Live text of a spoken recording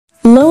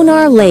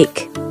Lonar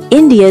Lake,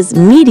 India's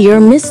meteor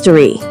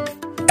mystery.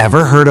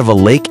 Ever heard of a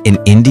lake in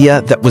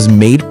India that was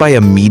made by a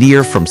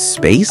meteor from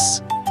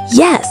space?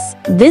 Yes,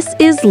 this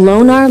is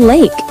Lonar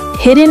Lake,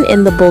 hidden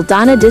in the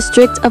Buldana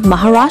district of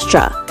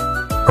Maharashtra.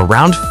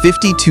 Around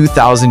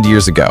 52,000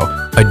 years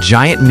ago, a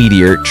giant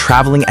meteor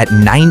traveling at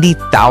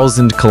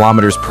 90,000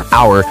 kilometers per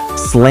hour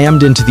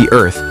slammed into the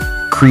Earth,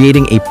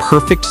 creating a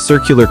perfect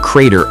circular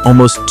crater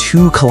almost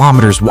 2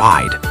 kilometers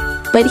wide.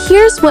 But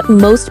here's what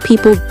most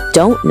people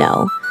don't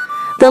know.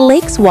 The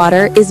lake's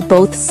water is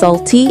both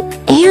salty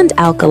and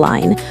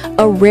alkaline,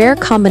 a rare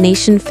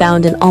combination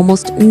found in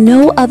almost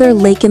no other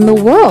lake in the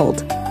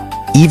world.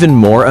 Even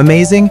more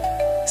amazing,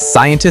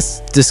 scientists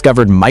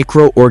discovered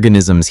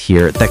microorganisms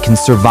here that can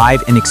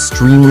survive in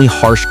extremely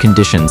harsh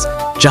conditions,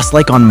 just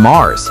like on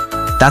Mars.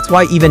 That's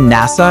why even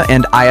NASA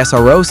and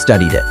ISRO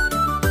studied it.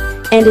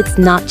 And it's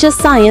not just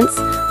science.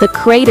 The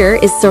crater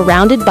is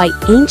surrounded by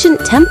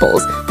ancient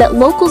temples that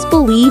locals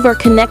believe are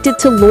connected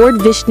to Lord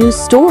Vishnu's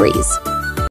stories.